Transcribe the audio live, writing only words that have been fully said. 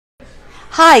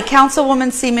Hi,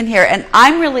 Councilwoman Seaman here, and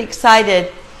I'm really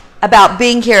excited about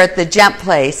being here at the Gent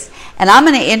place, and I'm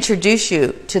going to introduce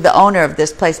you to the owner of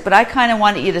this place, but I kind of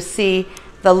wanted you to see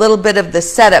the little bit of the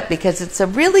setup because it's a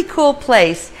really cool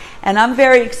place, and I'm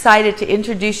very excited to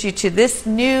introduce you to this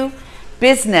new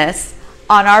business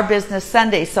on our Business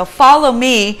Sunday. So follow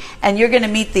me, and you're going to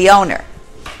meet the owner.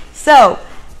 So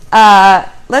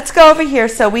let's go over here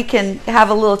so we can have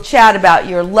a little chat about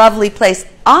your lovely place.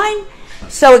 I'm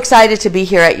so excited to be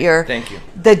here at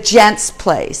the Gent's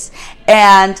place.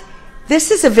 And this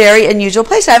is a very unusual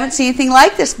place. I haven't seen anything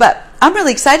like this, but I'm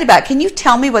really excited about it. Can you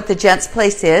tell me what the Gent's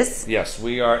place is? Yes,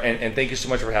 we are, and thank you so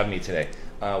much for having me today.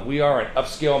 We are an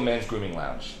upscale men's grooming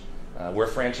lounge. We're a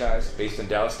franchise based in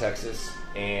Dallas, Texas,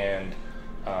 and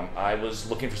I was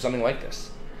looking for something like this.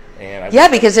 And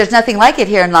because there's nothing like it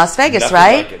here in Las Vegas, nothing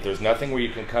right? Like it. There's nothing where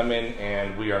you can come in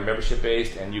and we are membership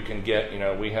based and you can get,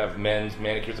 we have men's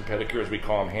manicures and pedicures, we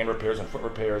call them hand repairs and foot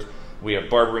repairs. We have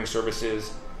barbering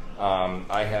services.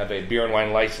 I have a beer and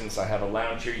wine license. I have a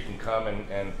lounge here. You can come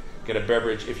and get a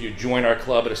beverage. If you join our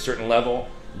club at a certain level,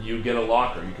 you get a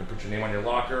locker. You can put your name on your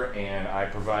locker, and I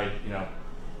provide,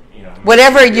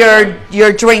 whatever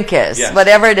your drink is, yes.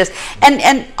 Whatever it is.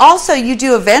 And also you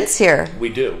do events here. We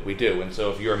do. And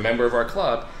so if you're a member of our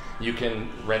club, you can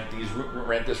rent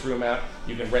this room out.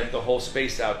 You can rent the whole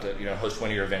space out to host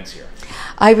one of your events here.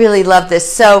 I really love this.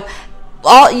 So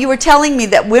you were telling me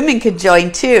that women could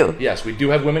join too. Yes, we do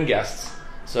have women guests.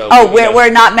 So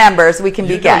we're not members. We can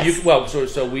be guests.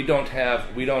 So we don't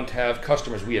have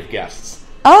customers. We have guests.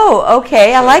 Oh,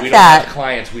 okay. I like that. We don't have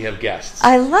clients. We have guests.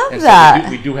 I love that.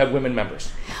 So we do have women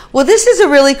members. Well, this is a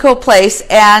really cool place,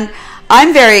 and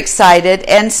I'm very excited.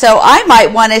 And so I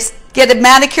might want to get a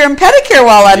manicure and pedicure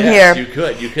while I'm here. You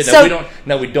could. So,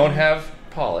 we don't have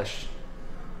polish.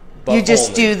 You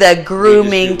just do the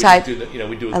grooming type. We do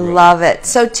grooming. I love it.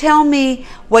 So tell me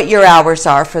what your hours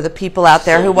are for the people out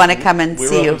there who want to come and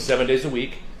see you. We're open 7 days a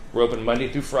week. We're open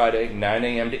Monday through Friday, 9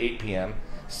 a.m. to 8 p.m.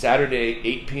 Saturday,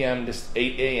 8 p.m. to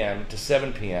 8 a.m. to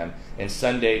 7 p.m. and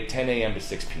Sunday, 10 a.m. to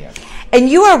 6 p.m. And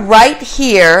you are right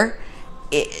here.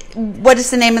 What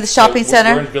is the name of the shopping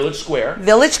center? We're in Village Square.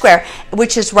 Village Square,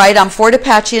 which is right on Fort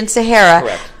Apache and Sahara.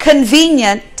 Correct.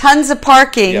 Convenient, tons of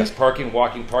parking. Yes,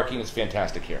 walking parking is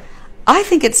fantastic here. I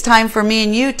think it's time for me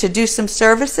and you to do some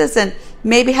services and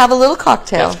maybe have a little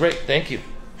cocktail. That's great. Thank you.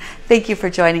 Thank you for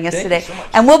joining us today. Thank you so much.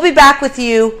 And we'll be back with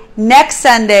you next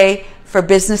Sunday for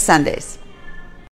Business Sundays.